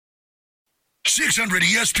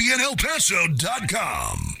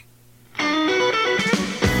600ESPNElPaso.com.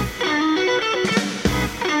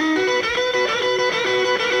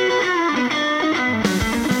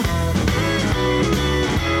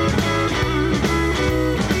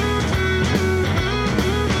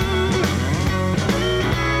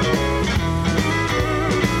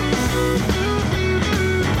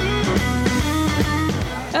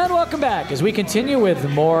 Welcome back as we continue with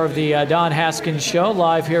more of the Don Haskins Show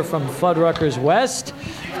live here from Fuddruckers West.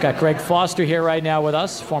 We've got Greg Foster here right now with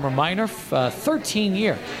us, former Miner,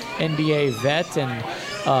 13-year NBA vet. And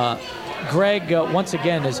Greg, once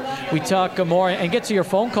again, as we talk more and get to your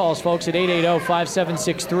phone calls, folks, at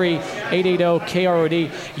 880-5763,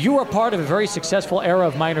 880-KROD. You were part of a very successful era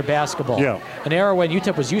of Miner basketball. Yeah. An era when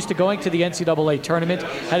UTEP was used to going to the NCAA tournament,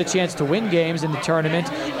 had a chance to win games in the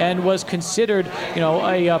tournament, and was considered,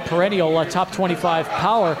 a perennial top 25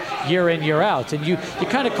 power year in, year out. And you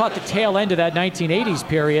kind of caught the tail end of that 1980s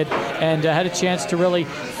period and had a chance to really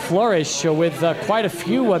flourish with quite a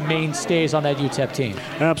few mainstays on that UTEP team.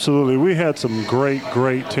 Absolutely. We had some great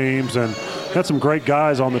teams and had some great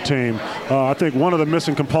guys on the team. I think one of the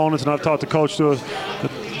missing components, and I've talked to Coach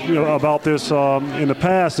about this in the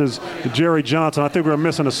past, is Jerry Johnson. I think we were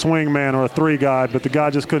missing a swing man or a three guy, but the guy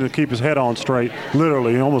just couldn't keep his head on straight,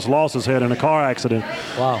 literally. He almost lost his head in a car accident.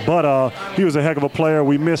 Wow. But he was a heck of a player.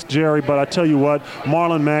 We missed Jerry, but I tell you what,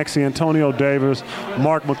 Marlon Maxey, Antonio Davis,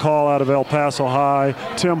 Mark McCall out of El Paso High,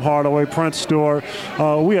 Tim Hardaway, Prince Stewart.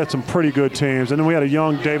 We had some pretty good teams. And then we had a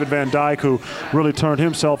young David Van Dyke who really turned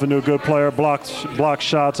himself into a good player, blocked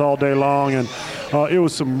shots all day long, and it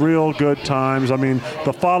was some real good times. I mean,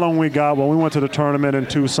 the following we got when we went to the tournament in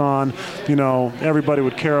Tucson, everybody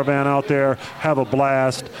would caravan out there, have a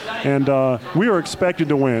blast, and we were expected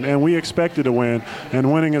to win, and we expected to win,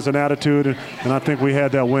 and winning is an attitude, and I think we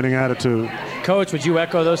had that winning attitude. Coach, would you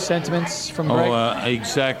echo those sentiments from Greg?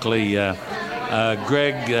 Exactly.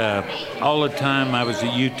 Greg, all the time I was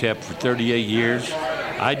at UTEP for 38 years,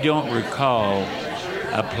 I don't recall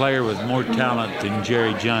a player with more talent than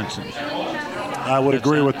Jerry Johnson. I would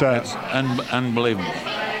agree with that. That's unbelievable.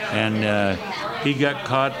 And he got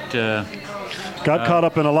caught. Caught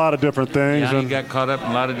up in a lot of different things. Yeah, he got caught up in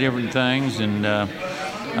a lot of different things. And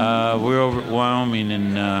we were over at Wyoming,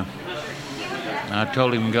 and I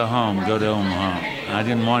told him to go home, go to Omaha. I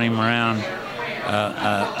didn't want him around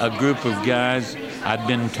a group of guys. I'd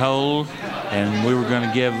been told, and we were going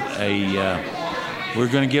to give a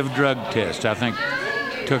drug test. I think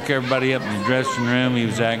took everybody up in the dressing room. He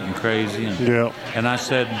was acting crazy. And I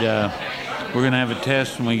said, we're going to have a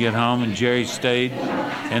test when we get home. And Jerry stayed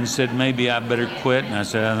and said, maybe I better quit. And I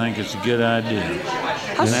said, I think it's a good idea.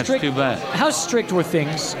 That's too bad. How strict were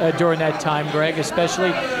things during that time, Greg,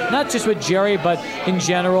 especially not just with Jerry, but in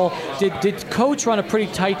general? Did Coach run a pretty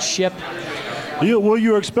tight ship? Yeah, well,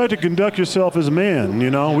 you were expected to conduct yourself as men.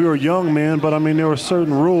 We were young men, but, there were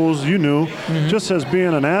certain rules you knew, just as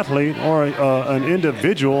being an athlete or an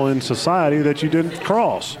individual in society that you didn't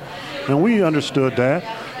cross. And we understood that.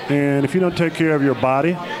 And if you don't take care of your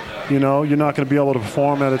body, you're not going to be able to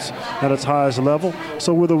perform at its highest level.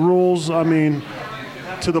 So were the rules,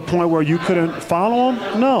 to the point where you couldn't follow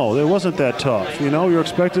them? No, it wasn't that tough. You're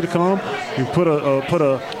expected to come, you put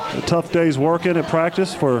a tough day's work in at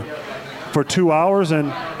practice for 2 hours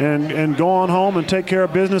and go on home and take care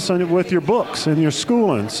of business with your books and your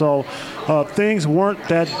schooling. So things weren't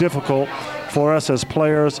that difficult for us as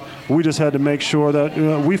players. We just had to make sure that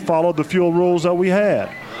we followed the few rules that we had.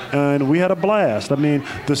 And we had a blast.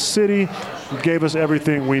 The city gave us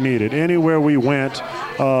everything we needed. Anywhere we went,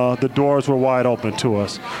 the doors were wide open to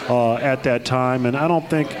us at that time. And I don't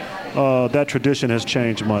think that tradition has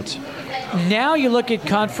changed much. Now you look at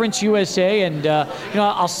Conference USA, and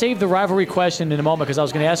I'll save the rivalry question in a moment because I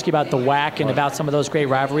was going to ask you about the WAC and about some of those great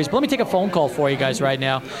rivalries. But let me take a phone call for you guys right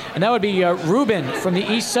now, and that would be Ruben from the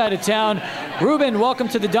east side of town. Ruben, welcome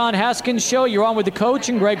to the Don Haskins Show. You're on with the coach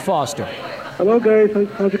and Greg Foster. Hello, guys.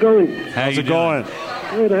 How's it going? How's it going?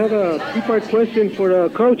 Good. I have a two-part question for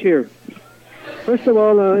Coach here. First of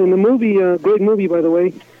all, in the movie, great movie, by the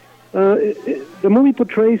way, the movie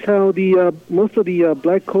portrays how most of the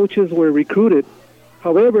black coaches were recruited.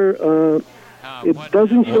 However, it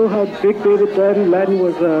doesn't show how big David Latin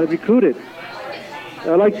was recruited.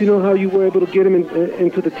 I'd like to know how you were able to get him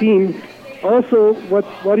into the team. Also, what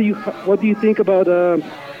do you think about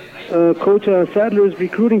Coach Sadler's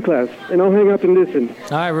recruiting class? And I'll hang up and listen.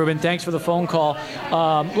 All right, Ruben, thanks for the phone call.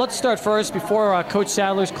 Let's start first before Coach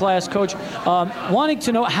Sadler's class. Coach, wanting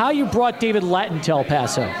to know how you brought David Latin to El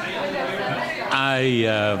Paso. I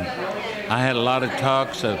had a lot of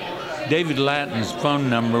talks. David Lattin's phone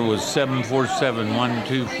number was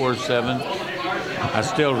 747-1247. I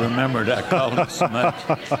still remembered I called him so much.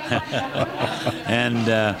 And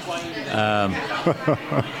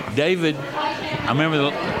David, I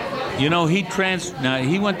remember,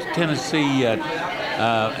 he went to Tennessee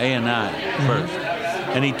A&I first,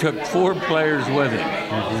 and he took 4 players with him.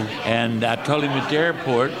 And I told him at the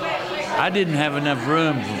airport, I didn't have enough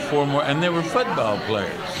room for 4 more, and they were football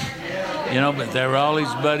players. But they were all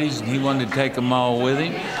his buddies, and he wanted to take them all with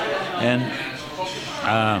him. And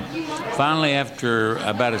finally, after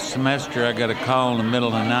about a semester, I got a call in the middle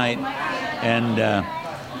of the night, and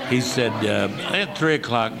he said, at 3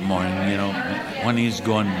 o'clock in the morning, when he's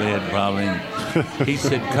going to bed probably, he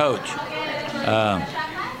said, Coach,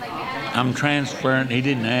 I'm transferring. He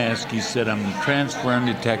didn't ask. He said, I'm transferring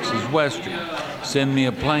to Texas Western. Send me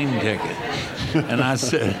a plane ticket. And I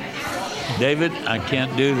said, David, I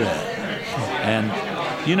can't do that. And,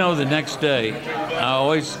 the next day, I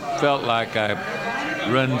always felt like I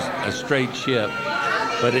run a straight ship,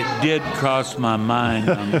 but it did cross my mind,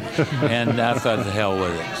 and I thought, the hell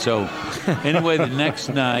with it. So anyway, the next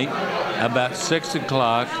night, about 6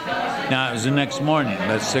 o'clock, now it was the next morning,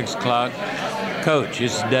 about 6 o'clock, Coach,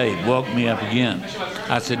 it's Dave, woke me up again.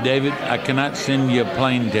 I said, David, I cannot send you a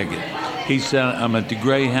plane ticket. He said, I'm at the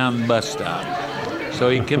Greyhound bus stop. So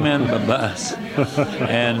he came in by bus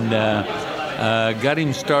and got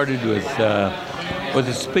him started with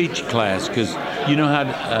a speech class, because you know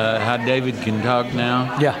how David can talk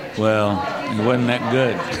now? Yeah. Well, he wasn't that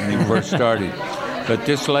good when he first started. But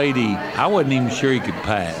this lady, I wasn't even sure he could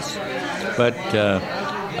pass. But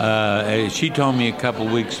she told me a couple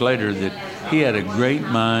weeks later that he had a great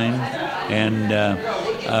mind, and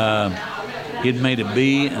he'd made a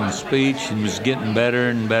B in speech and was getting better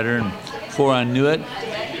and better. And before I knew it,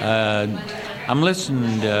 I'm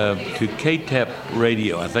listening to KTEP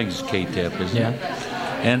radio. I think it's KTEP, isn't it?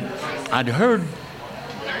 And I'd heard,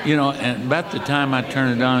 and about the time I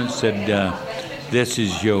turned it on, it said, this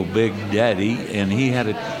is your Big Daddy, and he had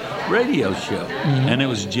a radio show. And it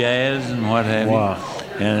was jazz and what have you.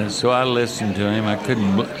 And so I listened to him. I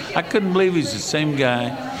couldn't believe he's the same guy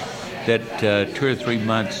that 2 or 3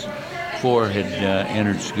 months before had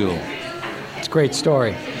entered school. It's a great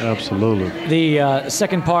story. Absolutely. The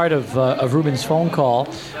second part of Ruben's phone call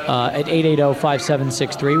at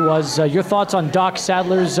 880-5763 was your thoughts on Doc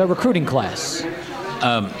Sadler's recruiting class.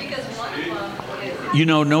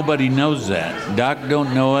 Nobody knows that. Doc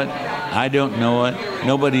don't know it. I don't know it.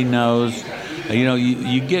 Nobody knows.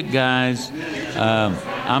 You get guys,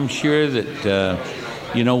 I'm sure that,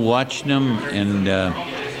 watching them, and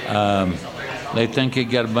they think they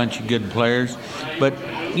got a bunch of good players. But,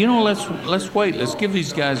 let's wait. Let's give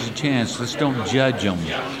these guys a chance. Let's don't judge them.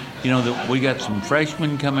 We got some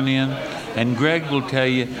freshmen coming in, and Greg will tell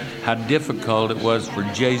you how difficult it was for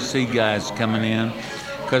JC guys coming in,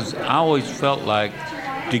 because I always felt like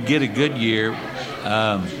to get a good year,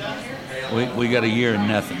 we got a year and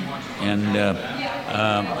nothing. And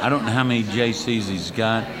I don't know how many JCs he's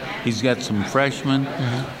got. He's got some freshmen,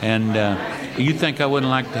 and you think I wouldn't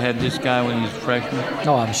like to have this guy when he's a freshman?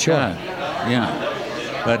 Oh, I'm sure. Yeah.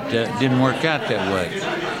 But it didn't work out that way.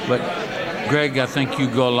 But, Greg, I think you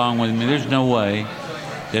go along with me. There's no way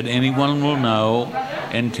that anyone will know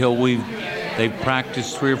until they've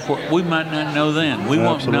practiced 3 or 4. We might not know then. We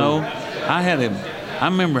won't know. I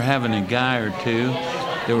remember having a guy or two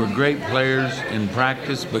that were great players in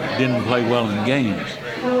practice but didn't play well in games.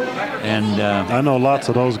 And I know lots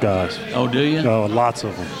of those guys. Oh, do you? Oh, lots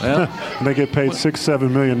of them. Well, and they get paid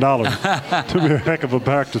 $6-7 million to be a heck of a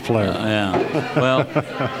practice player. Yeah. Well,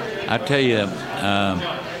 I tell you,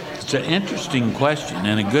 it's an interesting question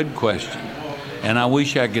and a good question, and I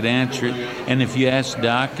wish I could answer it. And if you ask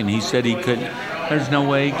Doc and he said he couldn't, there's no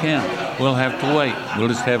way he can. We'll have to wait. We'll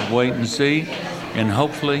just have to wait and see, and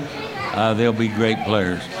hopefully they'll be great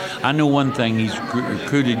players. I know one thing, he's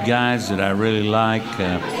recruited guys that I really like.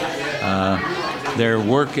 Their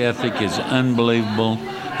work ethic is unbelievable.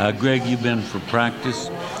 Greg, you've been for practice.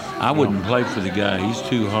 I wouldn't play for the guy. He's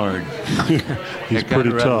too hard. He's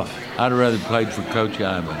pretty tough. I'd rather played for Coach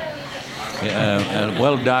Ivan.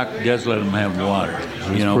 Well, Doc does let him have water.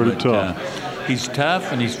 He's pretty tough. He's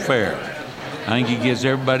tough and he's fair. I think he gives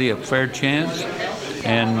everybody a fair chance.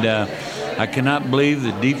 And I cannot believe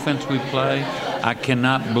the defense we play. I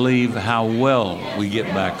cannot believe how well we get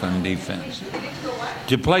back on defense.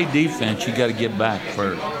 To play defense, you got to get back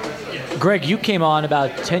first. Greg, you came on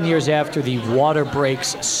about 10 years after the water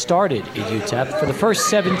breaks started at UTEP. For the first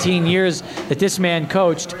 17 years that this man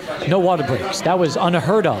coached, no water breaks. That was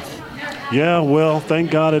unheard of. Yeah, well, thank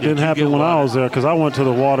God it didn't happen when I was there, because I went to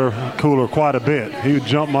the water cooler quite a bit. He would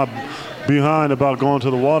jump my behind about going to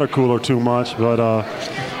the water cooler too much, but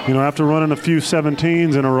after running a few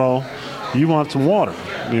 17s in a row, you want some water,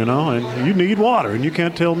 and you need water. And you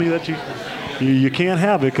can't tell me that you can't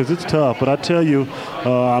have it because it's tough. But I tell you,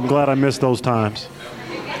 I'm glad I missed those times.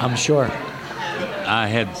 I'm sure. I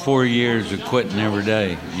had 4 years of quitting every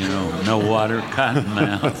day, no water, cotton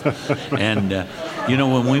mouth. And,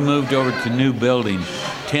 when we moved over to the new building,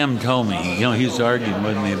 Tim told me, he was arguing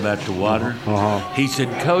with me about the water. He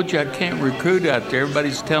said, Coach, I can't recruit out there.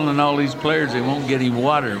 Everybody's telling all these players they won't get any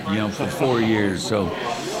water, for 4 years. So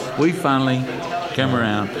we finally came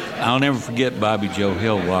around. I'll never forget Bobby Joe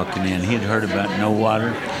Hill walking in. He'd heard about no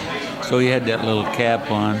water. So he had that little cap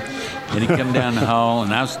on. And he come down the hall,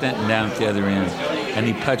 and I was standing down at the other end, and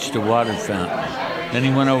he touched a water fountain. Then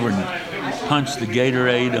he went over and punched the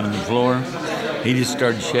Gatorade on the floor. He just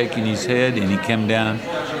started shaking his head, and he came down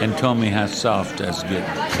and told me how soft I was getting.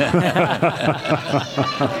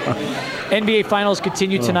 NBA Finals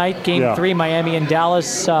continue tonight. Game 3, Miami and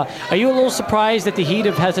Dallas. Are you a little surprised that the Heat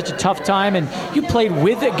have had such a tough time? And you played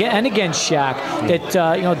with and against Shaq. That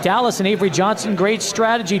Dallas and Avery Johnson, great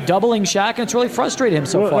strategy, doubling Shaq, and it's really frustrated him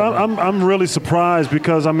so far. I'm really surprised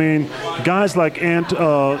because guys like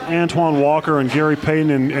Antoine Walker and Gary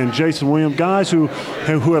Payton and Jason Williams, guys who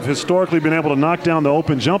have historically been able to knock down the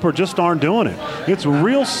open jumper, just aren't doing it. It's a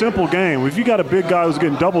real simple game. If you got a big guy who's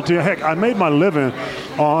getting double teamed, heck, I made my living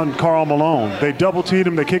on Karl Malone. They double teamed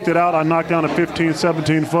him, they kicked it out, I knocked down a 15,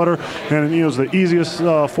 17-footer, and it was the easiest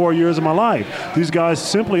 4 years of my life. These guys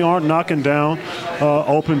simply aren't knocking down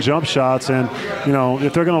open jump shots, and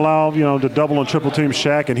if they're going to allow to double and triple team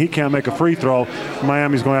Shaq and he can't make a free throw,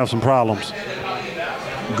 Miami's going to have some problems.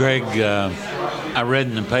 Greg, I read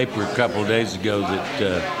in the paper a couple of days ago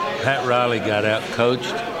that Pat Riley got out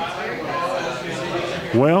coached.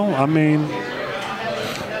 Well,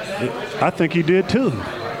 I think he did too.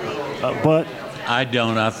 But I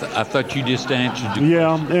don't. I thought you just answered the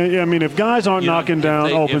question. If guys aren't knocking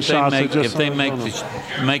down open shots, if they make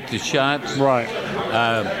the shots, right?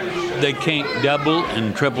 They can't double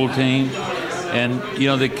and triple team, and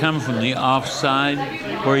they come from the offside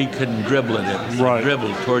where he couldn't dribble it. Right.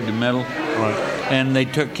 Dribble toward the middle. Right. And they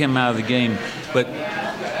took him out of the game, but.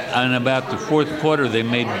 In about the fourth quarter, they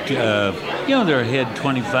made, they're ahead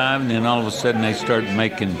 25, and then all of a sudden they started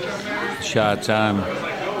making shots.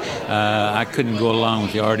 I couldn't go along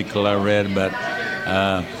with the article I read about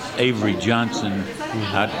Avery Johnson,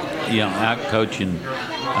 out coaching.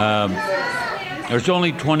 There's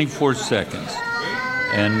only 24 seconds,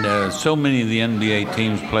 and so many of the NBA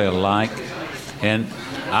teams play alike, and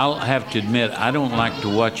I'll have to admit, I don't like to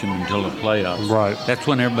watch them until the playoffs. Right. That's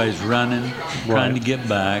when everybody's running, trying to get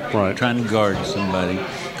back, trying to guard somebody,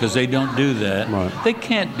 because they don't do that. Right. They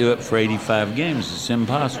can't do it for 85 games. It's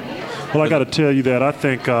impossible. Well, I got to tell you that I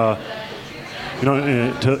think,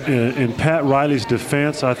 in Pat Riley's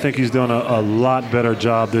defense, I think he's done a lot better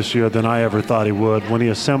job this year than I ever thought he would when he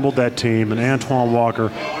assembled that team. And Antoine Walker,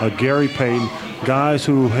 Gary Payton, guys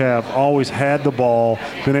who have always had the ball,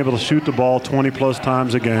 been able to shoot the ball 20-plus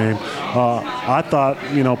times a game. I thought,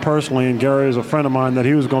 personally, and Gary is a friend of mine, that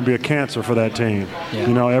he was going to be a cancer for that team.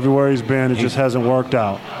 Yeah. Everywhere he's been, it just hasn't worked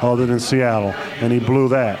out, other than Seattle, and he blew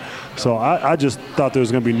that. So I just thought there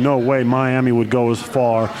was going to be no way Miami would go as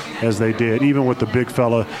far as they did, even with the big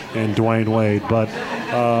fella and Dwayne Wade. But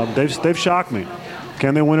they've shocked me.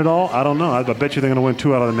 Can they win it all? I don't know. I bet you they're going to win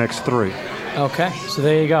 2 out of the next 3. Okay, so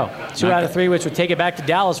there you go. 2 out of 3, which would take it back to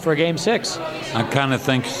Dallas for Game 6. I kind of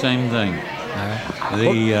think the same thing. All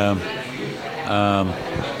right.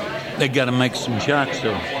 They got to make some shots,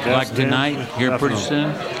 though. Like tonight, here pretty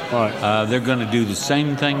soon. Right. They're going to do the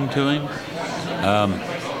same thing to him.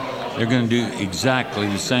 They're going to do exactly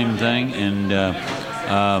the same thing, and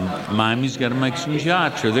Miami's got to make some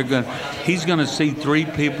shots, or he's going to see 3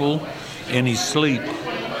 people in his sleep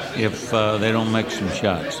if they don't make some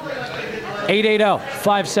shots.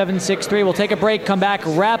 880-5763. We'll take a break, come back,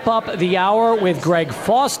 wrap up the hour with Greg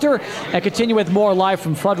Foster, and continue with more live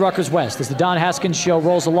from Fuddruckers West as the Don Haskins Show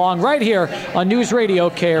rolls along right here on News Radio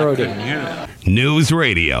KROD. News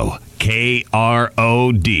Radio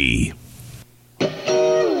KROD.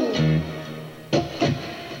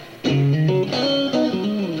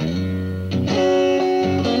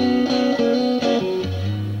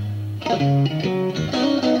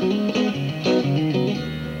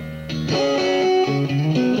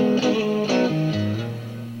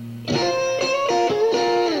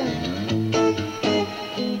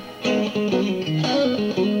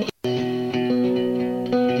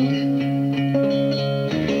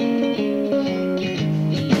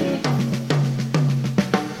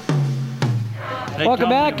 Welcome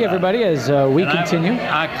back, everybody, as we continue.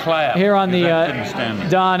 I clap here on the couldn't stand it.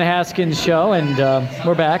 Don Haskins Show, and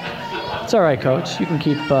we're back. It's all right, Coach. You can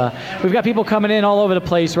keep. We've got people coming in all over the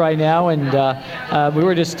place right now, and we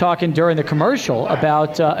were just talking during the commercial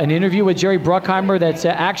about an interview with Jerry Bruckheimer that's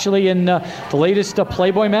actually in the latest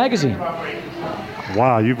Playboy magazine.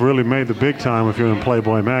 Wow, you've really made the big time if you're in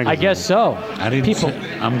Playboy magazine. I guess so. I didn't.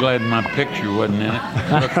 I'm glad my picture wasn't in it.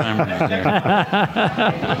 Bruckheimer's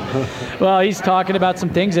there. Well, he's talking about some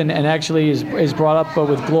things, and actually is brought up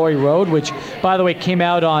with Glory Road, which, by the way, came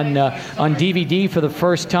out on DVD for the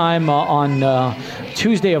first time on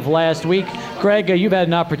Tuesday of last week. Greg, you've had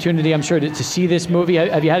an opportunity, I'm sure, to see this movie.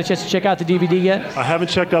 Have you had a chance to check out the DVD yet? I haven't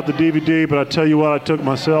checked out the DVD, but I tell you what, I took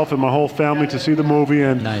myself and my whole family to see the movie,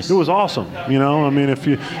 and Nice. It was awesome. You know, I mean, if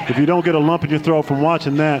you don't get a lump in your throat from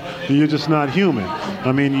watching that, then you're just not human.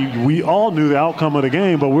 I mean, we all knew the outcome of the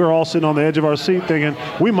game, but we're all sitting on the edge of our seat thinking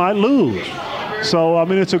we might lose. So, I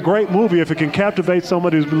mean, it's a great movie. If it can captivate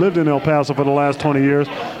somebody who's lived in El Paso for the last 20 years,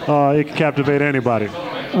 it can captivate anybody.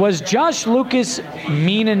 Was Josh Lucas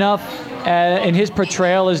mean enough in his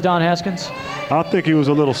portrayal as Don Haskins? I think he was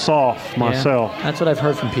a little soft myself. Yeah, that's what I've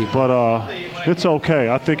heard from people. But it's okay.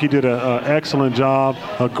 I think he did an excellent job,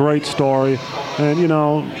 a great story. And, you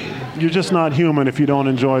know, you're just not human if you don't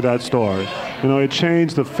enjoy that story. You know, it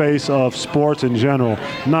changed the face of sports in general,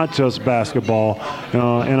 not just basketball.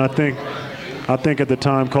 And I think at the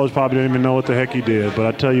time, Coach probably didn't even know what the heck he did. But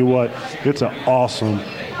I tell you what, it's an awesome,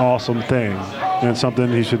 awesome thing, and something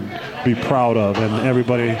he should be proud of. And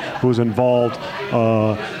everybody who's involved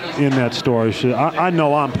in that story should. I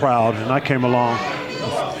know I'm proud, and I came along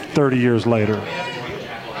 30 years later.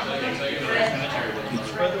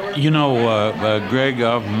 You know, Greg,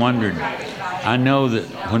 I've often wondered. I know that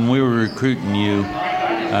when we were recruiting you,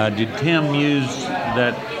 did Tim use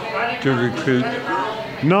that to recruit?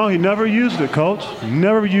 No, he never used it, Coach.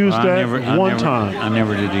 Never used that one time. I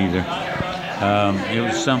never did either. It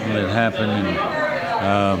was something that happened, and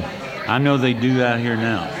I know they do out here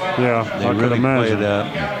now. Yeah, They I could really play imagine. it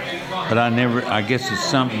up. But I guess it's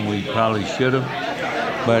something we probably should have.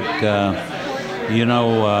 But, you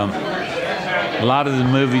know, a lot of the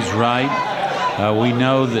movie's right. We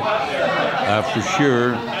know that for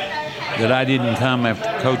sure that I didn't come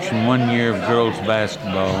after coaching 1 year of girls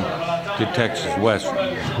basketball to Texas Western.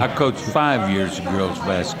 I coached 5 years of girls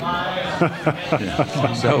basketball.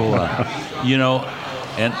 So, you know,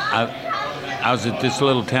 and I was at this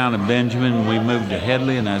little town of Benjamin. We moved to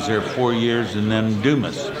Headley, and I was there 4 years, and then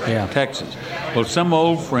Dumas, Texas. Well, some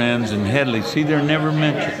old friends in Headley, see, they're never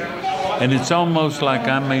mentioned. And it's almost like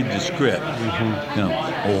I made the script. Mm-hmm. You know,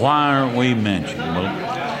 well, why aren't we mentioned?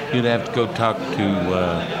 Well, you'd have to go talk to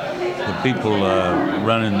the people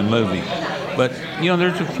running the movie. But, you know,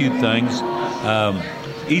 there's a few things.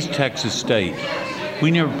 East Texas State,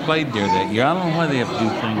 we never played there that year. I don't know why they have to do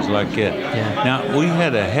things like that. Yeah. Now, we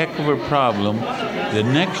had a heck of a problem the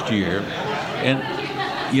next year. And,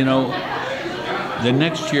 you know, the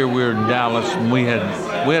next year we were in Dallas, and we had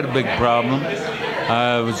a big problem.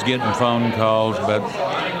 I was getting phone calls about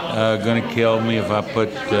going to kill me if I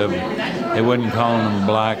put, they wasn't calling them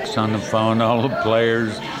blacks on the phone. All the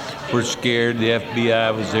players were scared. The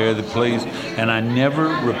FBI was there, the police. And I never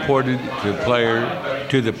reported to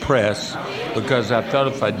the press because I thought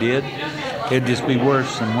if I did, it'd just be worse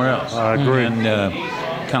somewhere else. I agree. And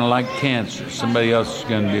kind of like cancer. Somebody else is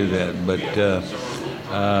going to do that. But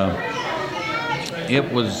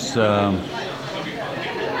it was...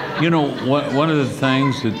 you know, one of the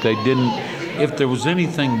things that they didn't, if there was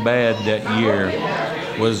anything bad that year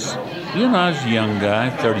was, you know, I was a young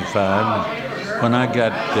guy, 35. When I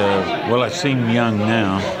got, well, I seem young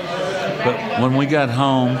now, but when we got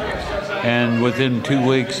home and within 2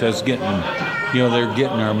 weeks I was getting, you know, they're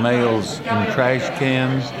getting our mails in trash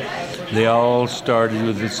cans. They all started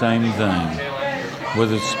with the same thing,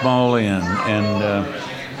 with a small N. And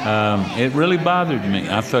it really bothered me.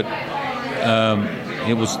 I thought,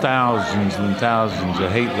 it was thousands and thousands of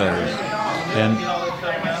hate letters. And,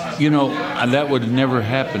 you know, that would have never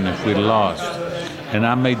happened if we'd lost. And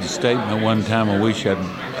I made the statement one time, I wish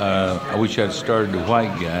I'd started a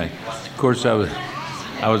white guy. Of course, I was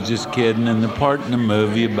just kidding. And the part in the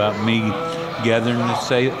movie about me gathering the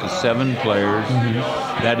 7 players,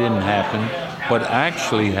 that didn't happen. What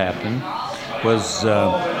actually happened was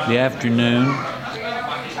the afternoon,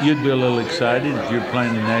 you'd be a little excited if you're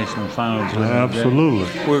playing the national finals. Absolutely.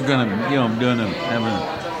 We're going to, you know,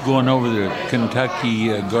 going over the Kentucky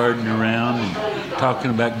garden around and talking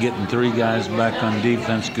about getting 3 guys back on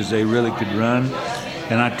defense because they really could run.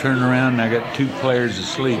 and I turned around and I got 2 players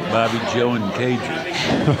asleep, Bobby Joe and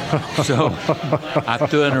Cager. So I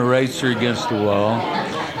threw an eraser against the wall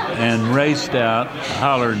and raced out,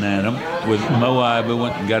 hollering at them with Mo Iba,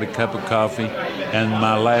 went and got a cup of coffee. And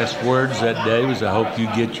my last words that day was, I hope you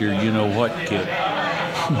get your you-know-what kid,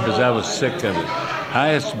 because I was sick of it.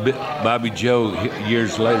 I asked Bobby Joe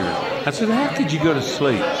years later, I said, how could you go to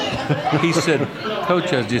sleep? He said,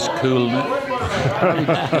 Coach, I was just cooling it.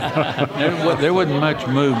 There wasn't much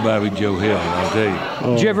move, Bobby Joe Hill, I'll tell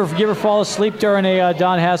you. Did you ever fall asleep during a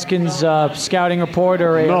Don Haskins scouting report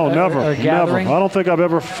or a never. Or a gathering? Never. I don't think I've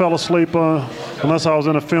ever fell asleep unless I was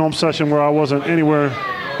in a film session where I wasn't anywhere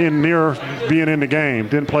near being in the game.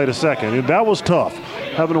 Didn't play the second. And that was tough,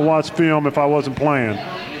 having to watch film if I wasn't playing.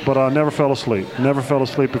 But I never fell asleep. Never fell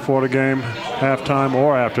asleep before the game, halftime,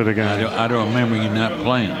 or after the game. I don't remember you not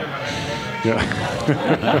playing. Yeah.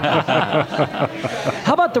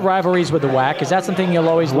 How about the rivalries with the WAC? Is that something you'll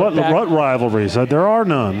always look back? What rivalries? There are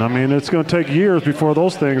none. I mean, it's going to take years before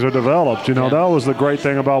those things are developed. You know, that was the great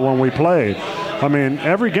thing about when we played. I mean,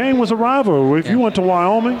 every game was a rivalry. If you went to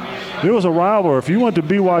Wyoming, it was a rivalry. If you went to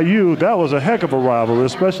BYU, that was a heck of a rivalry,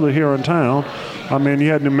 especially here in town. I mean, you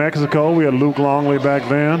had New Mexico. We had Luke Longley back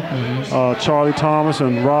then, Charlie Thomas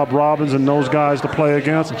and Rob Robbins and those guys to play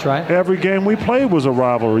against. That's right. Every game we played was a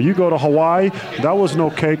rivalry. You go to Hawaii, that was no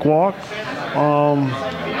cakewalk.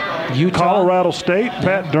 Utah. Colorado State,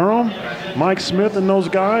 Pat Durham, Mike Smith and those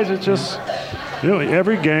guys, it's just,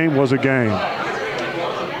 every game was a game.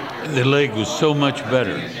 The league was so much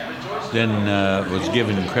better than was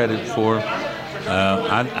given credit for.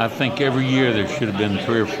 I think every year there should have been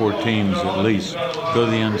 3 or 4 teams at least go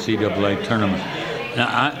to the NCAA tournament. Now,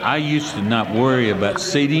 I used to not worry about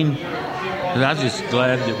seeding, but I was just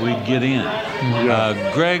glad that we'd get in.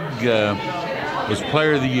 Greg was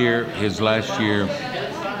Player of the Year his last year.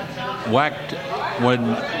 WAC when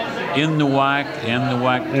in the WAC and the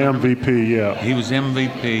WAC MVP, yeah. He was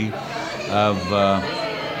MVP of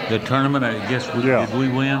the tournament. I guess did we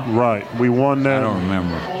win? Right, we won that. I don't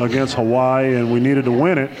remember against Hawaii, and we needed to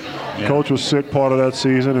win it. Yeah. Coach was sick part of that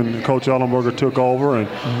season, and Coach Ellenberger took over. And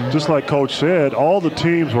just like Coach said, all the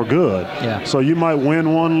teams were good. Yeah. So you might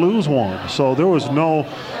win one, lose one. So there was no.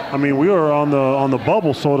 I mean, we were on the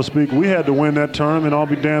bubble, so to speak. We had to win that tournament. I'll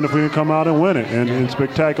be damned if we didn't come out and win it, and in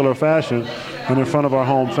spectacular fashion, and in front of our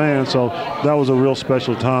home fans. So that was a real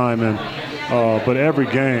special time. And but every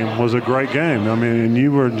game was a great game. I mean, and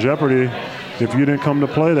you were in jeopardy if you didn't come to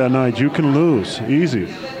play that night. You can lose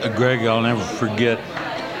easy. Greg, I'll never forget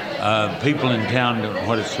people in town,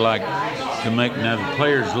 what it's like to make. Now the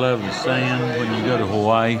players love the sand when you go to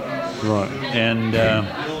Hawaii, right? And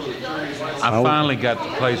I finally got the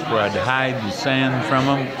place where I'd hide the sand from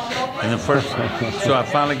them. And so I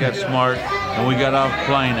finally got smart, and we got off the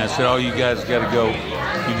plane. I said, "Oh, you guys got to go.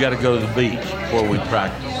 You got to go to the beach before we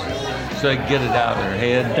practice." So they get it out of their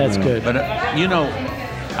head. That's good. But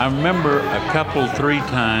I remember a couple, 3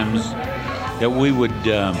 times that we would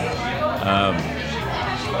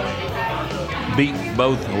beat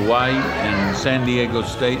both Hawaii and San Diego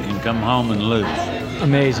State and come home and lose.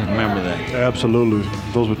 Amazing. Remember that. Absolutely.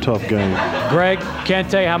 Those were tough games. Greg, can't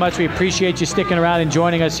tell you how much we appreciate you sticking around and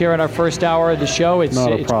joining us here in our first hour of the show. It's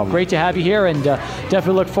great to have you here, and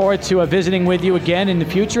definitely look forward to visiting with you again in the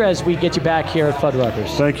future as we get you back here at Fuddruckers.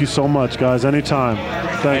 Thank you so much, guys. Anytime.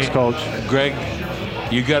 Thanks, Coach. Greg,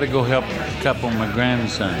 you got to go help a couple of my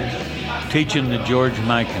grandsons. Teach them the George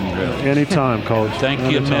Mikan drill. Anytime, Coach. Thank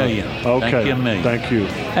you a million. Okay. Thank you a million. Thank you.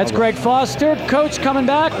 That's Greg Foster. Coach coming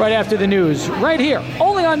back right after the news. Right here,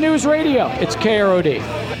 only on News Radio. It's KROD.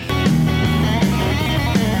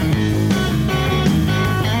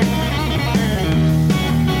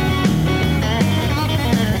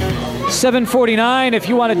 7:49. If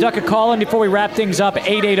you want to duck a call in before we wrap things up,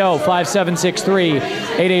 880-5763,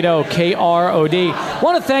 880-KROD.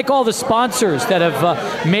 Want to thank all the sponsors that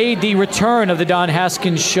have made the return of the Don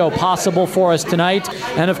Haskins Show possible for us tonight,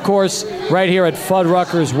 and of course, right here at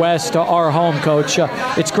Fuddruckers West, our home, Coach.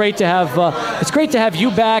 It's great to have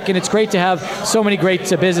you back, and it's great to have so many great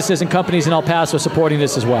businesses and companies in El Paso supporting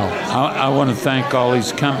this as well. I want to thank all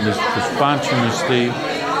these companies for sponsoring us, Steve.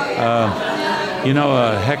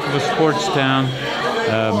 A heck of a sports town.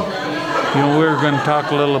 We're going to talk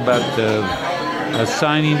a little about the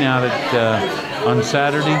signing out on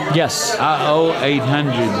Saturday. Yes. I owe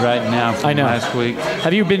 $800 right now from last week.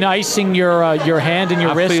 Have you been icing your hand and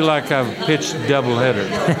your wrist? I feel like I've pitched a doubleheader.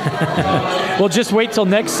 Well, just wait till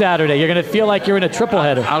next Saturday. You're going to feel like you're in a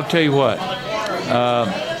tripleheader. I'll tell you what.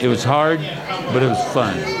 It was hard, but it was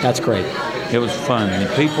fun. That's great. It was fun. The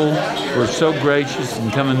people were so gracious in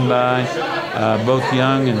coming by, both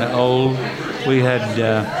young and old, We had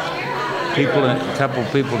a couple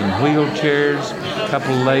people in wheelchairs, a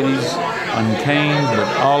couple of ladies on canes, but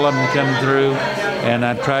all of them come through, and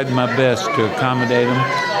I tried my best to accommodate them.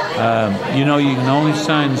 You can only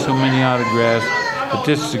sign so many autographs, but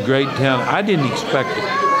this is a great talent. I didn't expect it.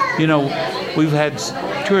 We've had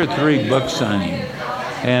 2 or 3 book signings,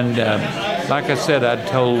 and like I said, I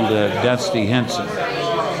told Dusty Henson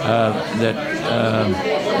that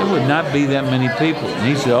there would not be that many people. And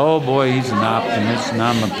he said, oh boy, he's an optimist and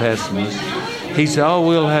I'm a pessimist. He said, oh,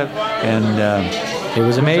 we'll have, and it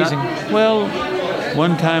was amazing. Well,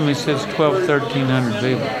 one time he says 1,300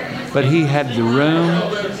 people. But he had the room,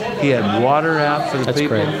 he had water out for the That's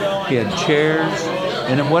people, great. He had chairs,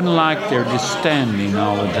 and it wasn't like they're just standing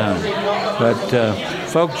all the time. But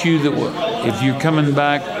folks, if you're coming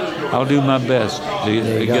back, I'll do my best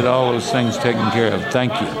to get all those things taken care of.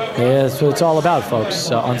 Thank you. Yeah, that's what it's all about, folks,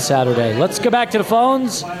 on Saturday. Let's go back to the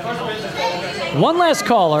phones. One last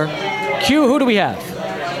caller. Q, who do we have?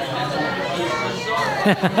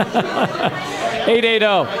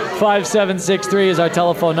 880-5763 is our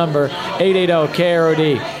telephone number,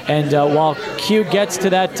 880-KROD. And while Q gets to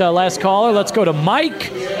that last caller, let's go to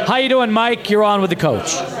Mike. How you doing, Mike? You're on with the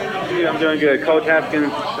coach. I'm doing good. Coach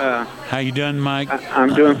Haskins. How you doing, Mike?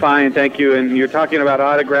 I'm doing fine, thank you. And you're talking about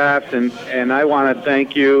autographs, and I want to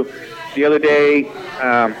thank you. The other day,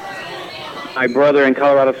 my brother in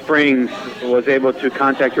Colorado Springs was able to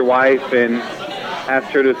contact your wife and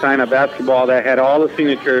asked her to sign a basketball that had all the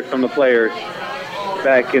signatures from the players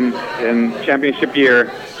back in championship year.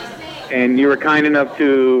 And you were kind enough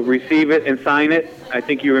to receive it and sign it. I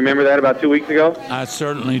think you remember that about 2 weeks ago. I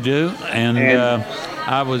certainly do, and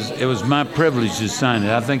it was my privilege to sign it.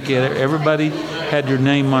 I think everybody had their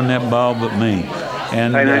name on that ball but me.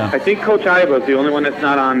 And I think Coach Iba is the only one that's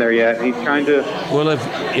not on there yet. He's trying to. Well,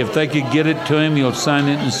 if they could get it to him, he'll sign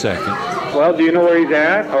it in a second. Well, do you know where he's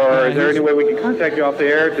at, or is there any way we can contact you off the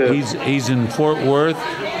air? He's in Fort Worth.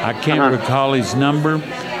 I can't recall his number.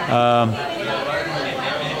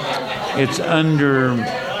 It's under.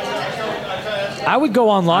 I would go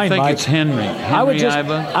online, I think Mike. it's Henry. I would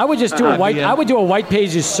just do a white. I would do a white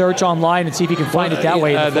pages search online and see if you can find it that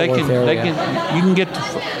way. In the Fort Worth area. You can get to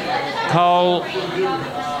call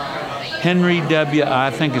Henry W. I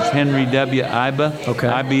think it's Henry W. Iba. Okay.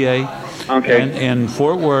 IBA. Okay. In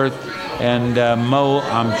Fort Worth, and Mo,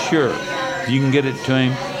 I'm sure you can get it to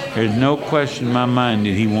him. There's no question in my mind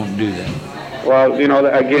that he won't do that. Well,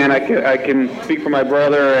 again, I can speak for my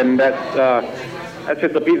brother, and that's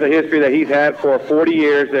just a piece of history that he's had for 40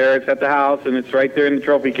 years there. It's at the house, and it's right there in the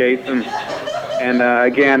trophy case. And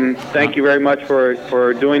again, thank you very much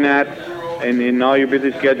for doing that and in all your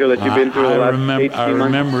busy schedule that you've been through the last 18 months. I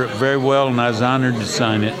remember it very well, and I was honored to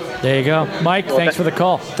sign it. There you go. Mike, thanks for the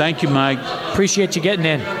call. Thank you, Mike. Appreciate you getting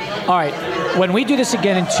in. All right, when we do this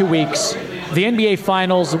again in 2 weeks, the NBA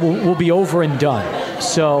Finals will be over and done.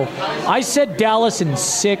 So I said Dallas in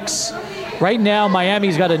 6. Right now,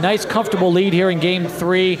 Miami's got a nice, comfortable lead here in Game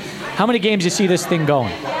 3. How many games do you see this thing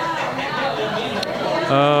going?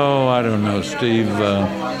 Oh, I don't know, Steve.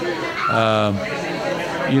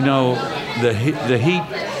 The Heat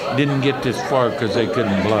didn't get this far because they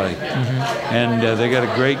couldn't play. Mm-hmm. And they got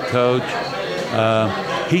a great coach.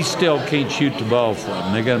 He still can't shoot the ball for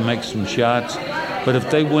them. They got to make some shots. But if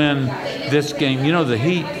they win this game, the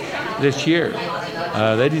Heat this year,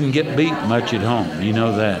 they didn't get beat much at home. You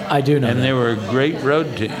know that. I do know and that. They were a great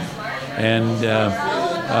road team. And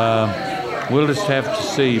we'll just have to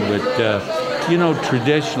see. But,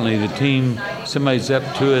 traditionally the team, somebody's up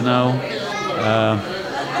 2-0.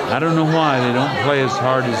 I don't know why they don't play as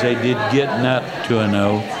hard as they did getting up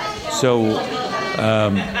 2-0. So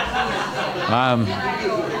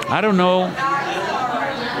I don't know.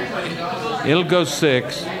 It'll go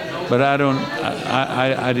 6, but I don't.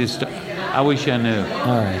 I wish I knew.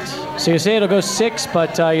 All right. So you say it'll go 6,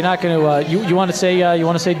 but you're not going to. You want to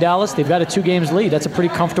say Dallas? They've got a 2 games lead. That's a pretty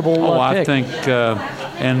comfortable pick. I think,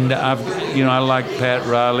 and I like Pat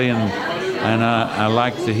Riley and I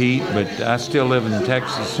like the Heat, but I still live in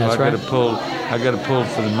Texas, so I got to pull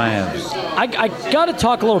for the Mavs. I got to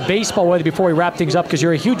talk a little baseball with you before we wrap things up because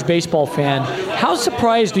you're a huge baseball fan. How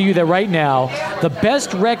surprised are you that right now the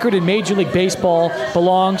best record in Major League Baseball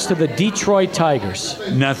belongs to the Detroit Tigers?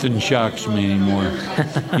 Nothing shocks me anymore.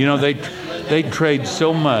 They trade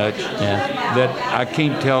so much that I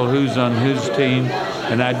can't tell who's on whose team,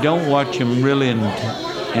 and I don't watch them really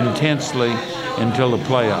intensely until the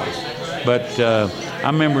playoffs. But I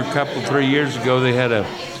remember 3 years ago they had a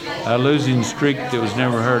losing streak that was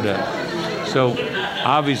never heard of. So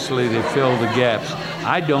obviously they fill the gaps.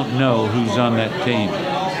 I don't know who's on that team.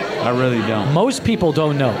 I really don't. Most people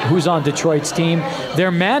don't know who's on Detroit's team.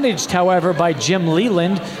 They're managed, however, by Jim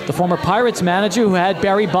Leland, the former Pirates manager who had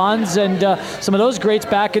Barry Bonds and some of those greats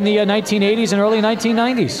back in the 1980s and early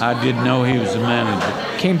 1990s. I didn't know he was the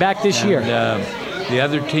manager. Came back this year. The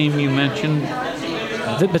other team you mentioned?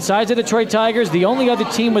 Besides the Detroit Tigers, the only other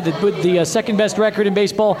team with the second best record in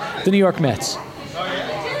baseball, the New York Mets.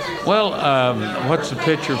 Well, what's the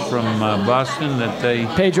pitcher from Boston that they...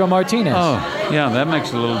 Pedro Martinez. Oh, yeah, that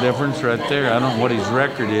makes a little difference right there. I don't know what his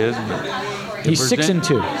record is, but... He's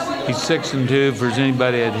 6-2. He's 6-2. If there's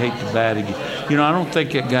anybody I'd hate to bat again. You know, I don't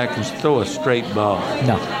think that guy can throw a straight ball.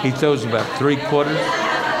 No. He throws about 3/4,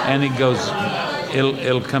 and he goes...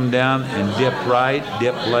 It'll come down and dip right,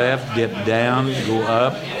 dip left, dip down, go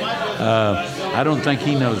up. I don't think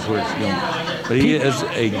he knows where it's going. But he is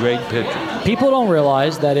a great pitcher. People don't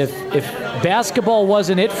realize that if basketball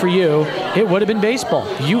wasn't it for you, it would have been baseball.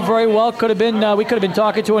 You very well could have been, we could have been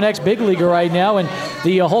talking to an ex-big leaguer right now, and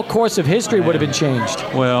the whole course of history would have been changed.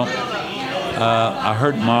 Well, I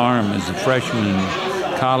hurt my arm as a freshman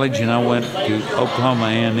in college, and I went to Oklahoma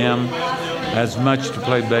A&M as much to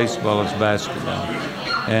play baseball as basketball.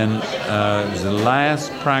 And it was the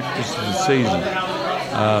last practice of the season.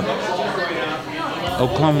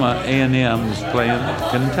 Oklahoma A&M was playing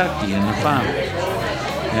Kentucky in the finals.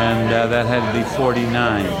 And that had to be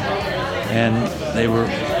 49. And they were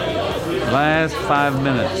last 5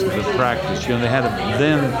 minutes of the practice. You know, they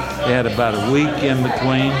had about a week in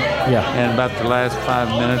between. Yeah. And about the last 5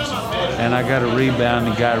 minutes. And I got a rebound,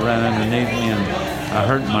 the guy ran underneath me, and I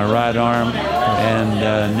hurt my right arm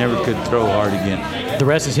and never could throw hard again. The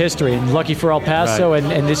rest is history, and lucky for El Paso right.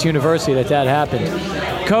 and this university that happened.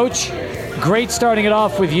 Coach, great starting it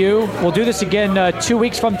off with you. We'll do this again 2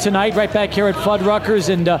 weeks from tonight, right back here at Fuddruckers,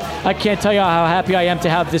 and I can't tell you how happy I am to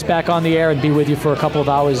have this back on the air and be with you for a couple of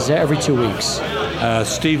hours every 2 weeks.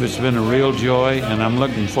 Steve, it's been a real joy, and I'm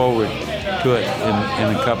looking forward to it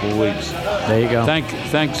in a couple of weeks. There you go.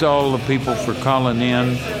 Thanks all the people for calling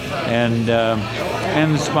in, and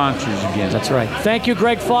the sponsors again. That's right. Thank you,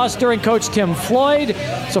 Greg Foster and Coach Tim Floyd.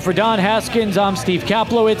 So for Don Haskins, I'm Steve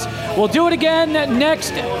Kaplowitz. We'll do it again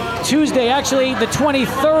next Tuesday, actually the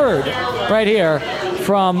 23rd, right here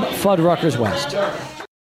from Fuddruckers West.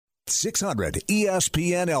 600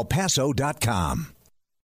 ESPN El Paso.com.